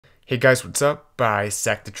Hey guys, what's up?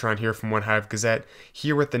 Bisectatron here from OneHive Gazette,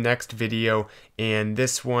 here with the next video, and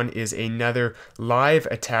this one is another live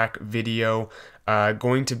attack video.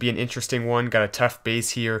 Going to be an interesting one. Got a tough base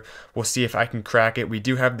here. We'll see if I can crack it. We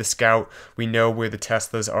do have the scout. We know where the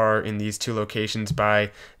Teslas are in these two locations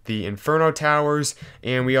by the Inferno Towers,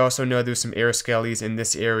 and we also know there's some air skellies in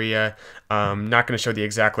this area. Not going to show the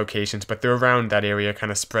exact locations, but they're around that area,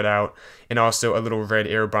 kind of spread out, and also a little red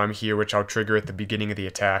air bomb here, which I'll trigger at the beginning of the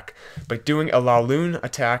attack. But doing a Laloon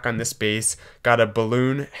attack on this base, got a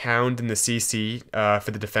balloon hound in the CC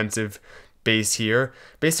for the defensive base here.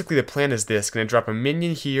 Basically the plan is this: gonna drop a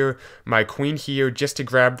minion here, my queen here just to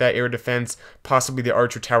grab that air defense, possibly the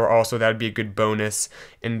archer tower also, that'd be a good bonus.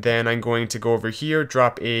 And then I'm going to go over here,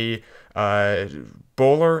 drop a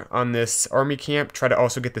bowler on this army camp, try to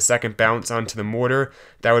also get the second bounce onto the mortar.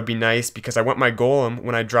 That would be nice because I want my golem,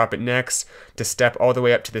 when I drop it next, to step all the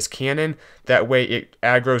way up to this cannon. That way it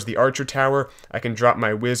aggroes the archer tower. I can drop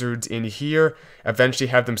my wizards in here, eventually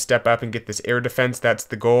have them step up and get this air defense. That's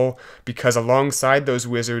the goal, because alongside those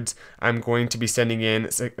wizards I'm going to be sending in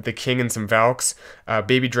the king and some valks.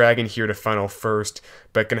 Baby dragon here to funnel first,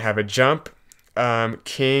 but gonna have a jump,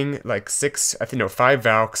 king, like 5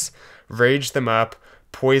 valks, rage them up,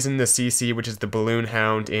 poison the CC, which is the balloon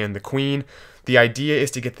hound and the queen. The idea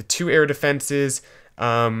is to get the 2 air defenses,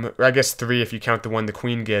 or I guess 3 if you count the one the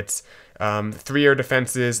queen gets. 3 air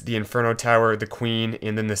defenses, the Inferno Tower, the queen,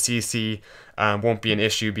 and then the CC won't be an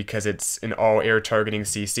issue because it's an all air targeting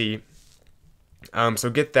CC. So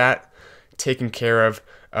get that taken care of.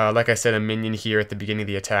 Like I said, a minion here at the beginning of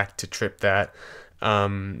the attack to trip that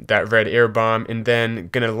red air bomb, and then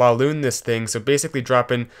gonna Laloon this thing, so basically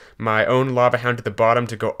dropping my own lava hound at the bottom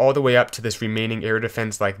to go all the way up to this remaining air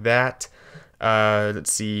defense like that.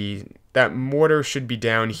 Let's see, that mortar should be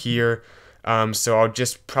down here, so I'll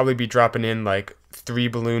just probably be dropping in like 3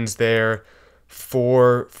 balloons there,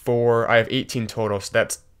 4, I have 18 total, so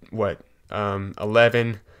that's what,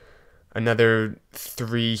 11, another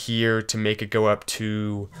 3 here to make it go up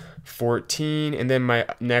to 14, and then my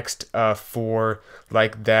next 4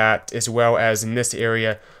 like that, as well as in this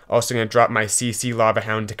area also going to drop my CC lava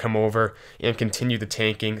hound to come over and continue the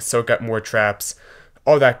tanking, soak up more traps,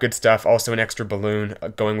 all that good stuff. Also an extra balloon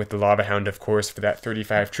going with the lava hound, of course, for that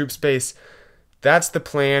 35 troop space. That's the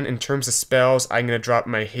plan. In terms of spells, I'm going to drop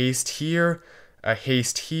my haste here, a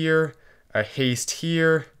haste here, a haste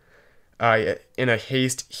here, in a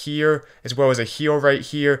haste here, as well as a heal right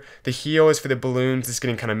here. The heal is for the balloons. It's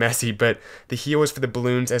getting kind of messy, but the heal is for the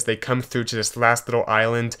balloons as they come through to this last little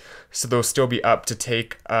island, so they'll still be up to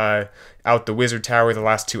take out the wizard tower, the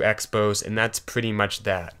last 2 expos, and that's pretty much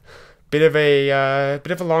that. Bit of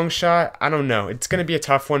a long shot. I don't know. It's gonna be a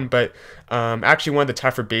tough one, but actually one of the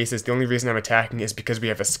tougher bases. The only reason I'm attacking is because we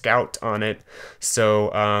have a scout on it.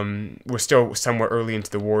 So we're still somewhere early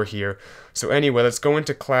into the war here. So anyway, let's go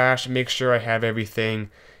into Clash, make sure I have everything,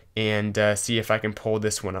 and see if I can pull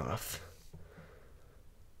this one off.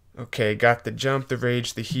 Okay, got the jump, the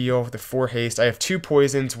rage, the heal, the 4 haste. I have 2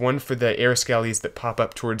 poisons, one for the air skellies that pop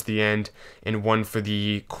up towards the end, and one for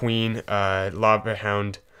the queen lava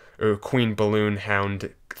hound, or queen balloon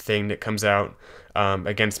hound thing that comes out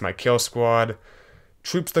against my kill squad.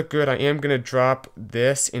 Troops look good. I am going to drop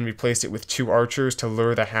this and replace it with 2 archers to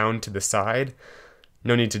lure the hound to the side.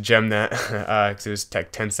 No need to gem that because it was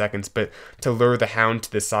like 10 seconds, but to lure the hound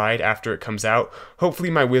to the side after it comes out. Hopefully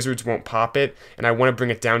my wizards won't pop it, and I want to bring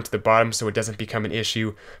it down to the bottom so it doesn't become an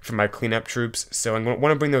issue for my cleanup troops. So I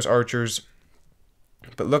want to bring those archers,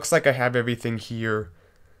 but looks like I have everything here.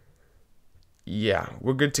 Yeah,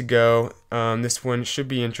 we're good to go. This one should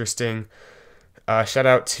be interesting. Shout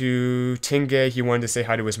out to Tinge. He wanted to say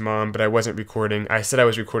hi to his mom, but I wasn't recording. I said I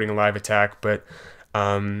was recording a live attack, but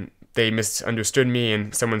they misunderstood me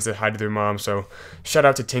and someone said hi to their mom. So shout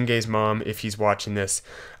out to Tinge's mom if he's watching this.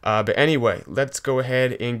 But anyway, let's go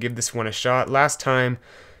ahead and give this one a shot. Last time,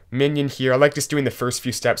 minion here. I like just doing the first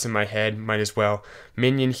few steps in my head. Might as well.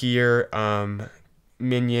 Minion here.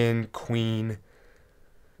 Minion, queen.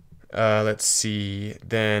 Let's see,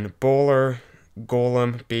 then bowler,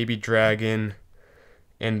 golem, baby dragon,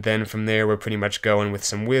 and then from there we're pretty much going with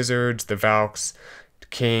some wizards, the valks,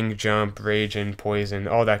 king, jump, rage, and poison,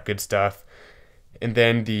 all that good stuff. And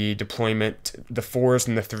then the deployment, the 4s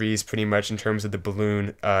and the 3s pretty much in terms of the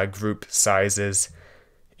balloon group sizes.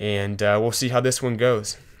 And we'll see how this one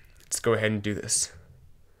goes. Let's go ahead and do this.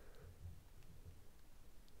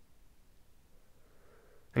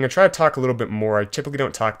 I'm going to try to talk a little bit more. I typically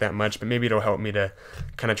don't talk that much, but maybe it'll help me to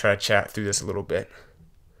kind of try to chat through this a little bit.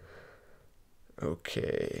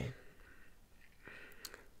 Okay.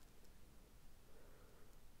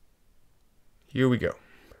 Here we go.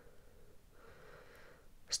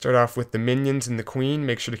 Start off with the minions and the queen.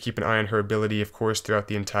 Make sure to keep an eye on her ability, of course, throughout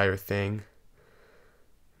the entire thing.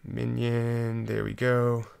 Minion, there we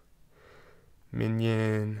go.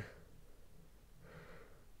 Minion.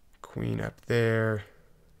 Queen up there.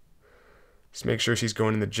 Just make sure she's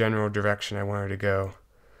going in the general direction I want her to go.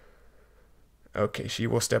 Okay, she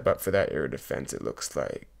will step up for that air defense, it looks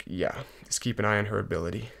like. Yeah, just keep an eye on her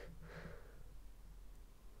ability.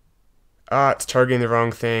 Ah, it's targeting the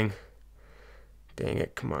wrong thing. Dang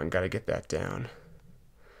it, come on, gotta get that down.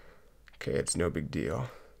 Okay, it's no big deal.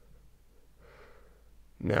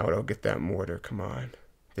 Now it'll get that mortar, come on.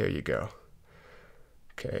 There you go.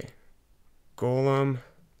 Okay. Golem.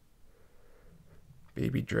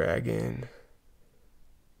 Baby dragon.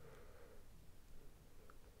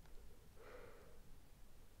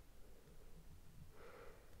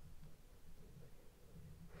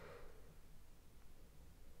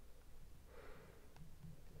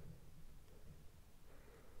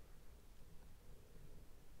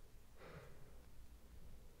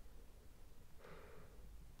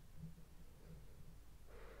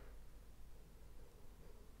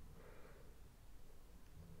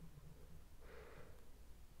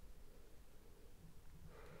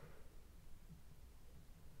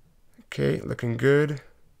 Okay, looking good.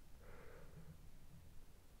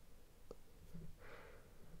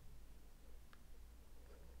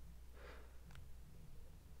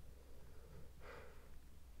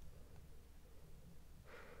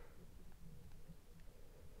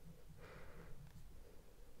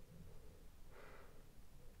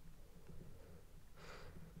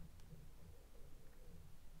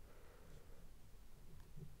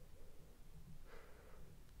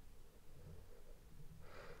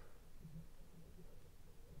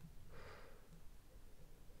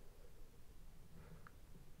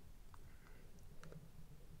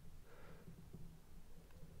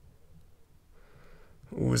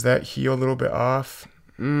 Was that heel a little bit off?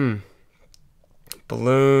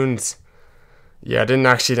 Balloons. Yeah, I didn't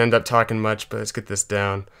actually end up talking much, but let's get this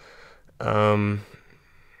down. Dang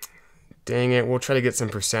it, we'll try to get some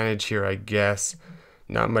percentage here, I guess.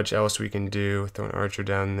 Not much else we can do. Throw an archer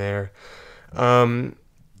down there. I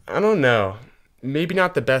don't know. Maybe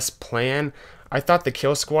not the best plan. I thought the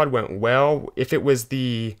kill squad went well. If it was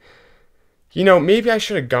the... You know, maybe I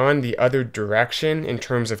should have gone the other direction in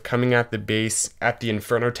terms of coming at the base at the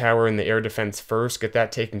Inferno Tower and the air defense first, get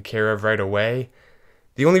that taken care of right away.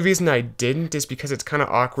 The only reason I didn't is because it's kind of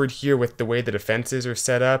awkward here with the way the defenses are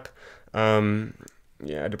set up.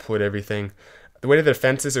 Yeah, I deployed everything. The way the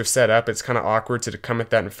defenses are set up, it's kind of awkward to come at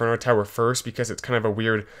that Inferno Tower first because it's kind of a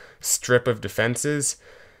weird strip of defenses.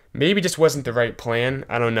 Maybe just wasn't the right plan.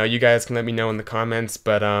 I don't know. You guys can let me know in the comments,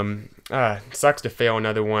 but sucks to fail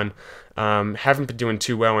another one. Haven't been doing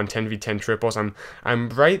too well on 10v10 triples. I'm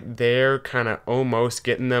right there, kind of almost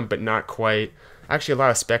getting them, but not quite. Actually, a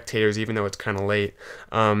lot of spectators, even though it's kind of late.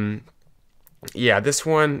 Yeah, this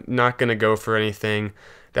one, not going to go for anything.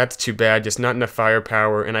 That's too bad. Just not enough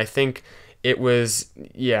firepower, and I think it was,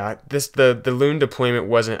 yeah, the loon deployment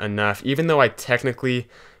wasn't enough. Even though I technically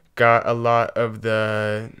got a lot of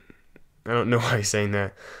the... I don't know why I'm saying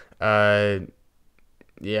that.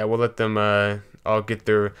 Yeah, we'll let them all get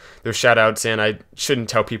their shout outs in. I shouldn't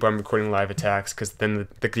tell people I'm recording live attacks because then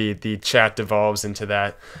the chat devolves into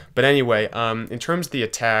that. But anyway, in terms of the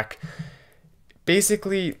attack,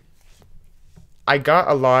 basically I got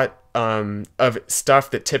a lot of stuff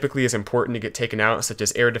that typically is important to get taken out, such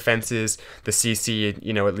as air defenses, the CC,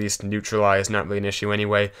 you know, at least neutralized, not really an issue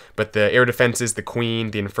anyway, but the air defenses, the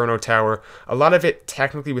Queen, the Inferno Tower, a lot of it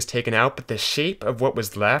technically was taken out, but the shape of what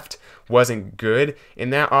was left wasn't good,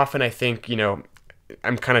 and that often I think, you know,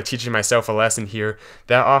 I'm kind of teaching myself a lesson here,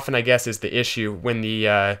 that often I guess is the issue when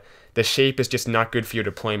the shape is just not good for your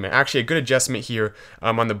deployment. Actually, a good adjustment here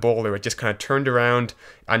on the bowler. It just kind of turned around.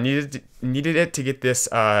 I needed it to get this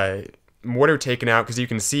mortar taken out because you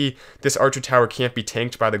can see this archer tower can't be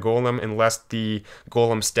tanked by the golem unless the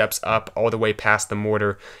golem steps up all the way past the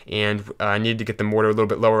mortar. And I needed to get the mortar a little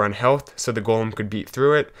bit lower on health so the golem could beat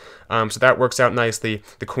through it. So that works out nicely.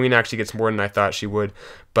 The queen actually gets more than I thought she would.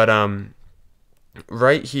 But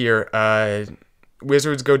right here,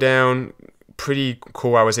 wizards go down. Pretty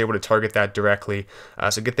cool. I was able to target that directly.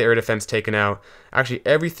 So get the air defense taken out. Actually,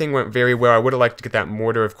 everything went very well. I would have liked to get that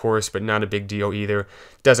mortar, of course, but not a big deal either.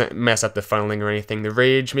 Doesn't mess up the funneling or anything. The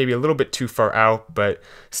rage, maybe a little bit too far out, but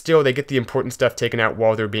still, they get the important stuff taken out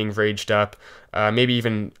while they're being raged up. Maybe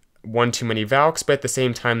even one too many Valks, but at the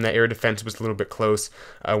same time, that air defense was a little bit close.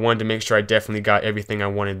 I wanted to make sure I definitely got everything I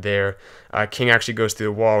wanted there. King actually goes through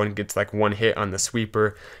the wall and gets like one hit on the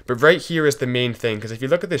sweeper. But right here is the main thing, because if you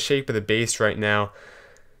look at the shape of the base right now,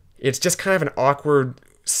 it's just kind of an awkward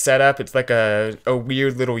setup. It's like a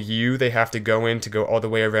weird little U they have to go in to go all the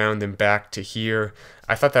way around and back to here.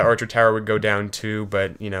 I thought that archer tower would go down too,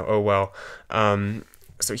 but you know, oh well.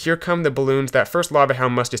 So here come the balloons. That first lava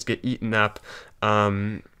hound must just get eaten up.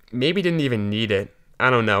 Maybe didn't even need it. I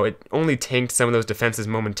don't know. It only tanked some of those defenses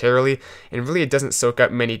momentarily, and really it doesn't soak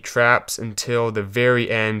up many traps until the very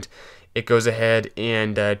end. It goes ahead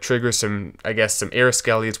and triggers some, I guess, some air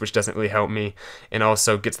skellies, which doesn't really help me, and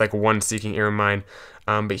also gets like one seeking air mine.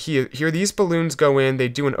 But here these balloons go in. They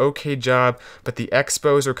do an okay job, but the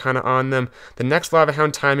expos are kind of on them. The next lava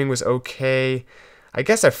hound timing was okay. I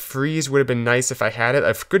guess a freeze would have been nice if I had it.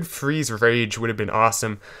 A good freeze rage would have been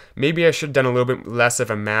awesome. Maybe I should have done a little bit less of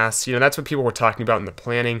a mass. You know, that's what people were talking about in the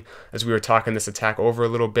planning as we were talking this attack over a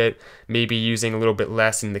little bit. Maybe using a little bit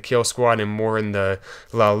less in the kill squad and more in the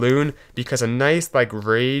Laloon, because a nice like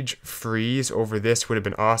rage freeze over this would have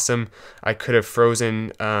been awesome. I could have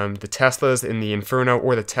frozen the Teslas in the Inferno,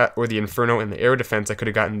 or the Inferno in the air defense. I could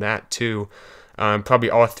have gotten that too. Probably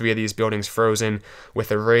all three of these buildings frozen with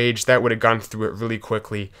a rage. That would have gone through it really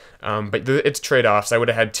quickly. But it's trade-offs. I would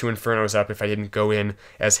have had 2 Infernos up if I didn't go in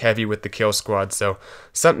as heavy with the kill squad. So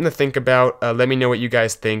something to think about. Let me know what you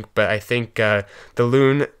guys think. But I think the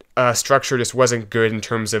Loon structure just wasn't good in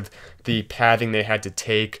terms of the pathing they had to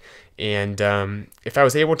take. And if I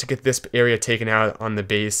was able to get this area taken out on the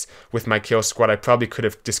base with my kill squad, I probably could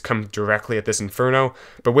have just come directly at this Inferno.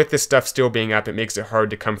 But with this stuff still being up, it makes it hard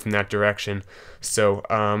to come from that direction. So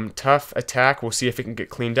tough attack. We'll see if it can get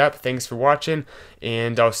cleaned up. Thanks for watching,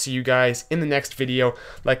 and I'll see you guys in the next video.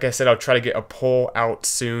 Like I said, I'll try to get a poll out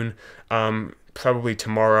soon. Probably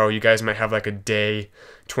tomorrow. You guys might have like a day,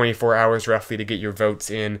 24 hours roughly, to get your votes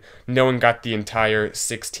in. No one got the entire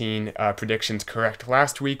 16 predictions correct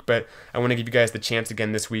last week, but I want to give you guys the chance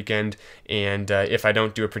again this weekend, and if I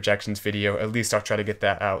don't do a projections video, at least I'll try to get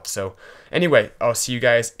that out. So anyway, I'll see you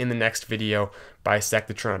guys in the next video.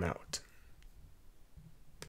 Bisectatron out.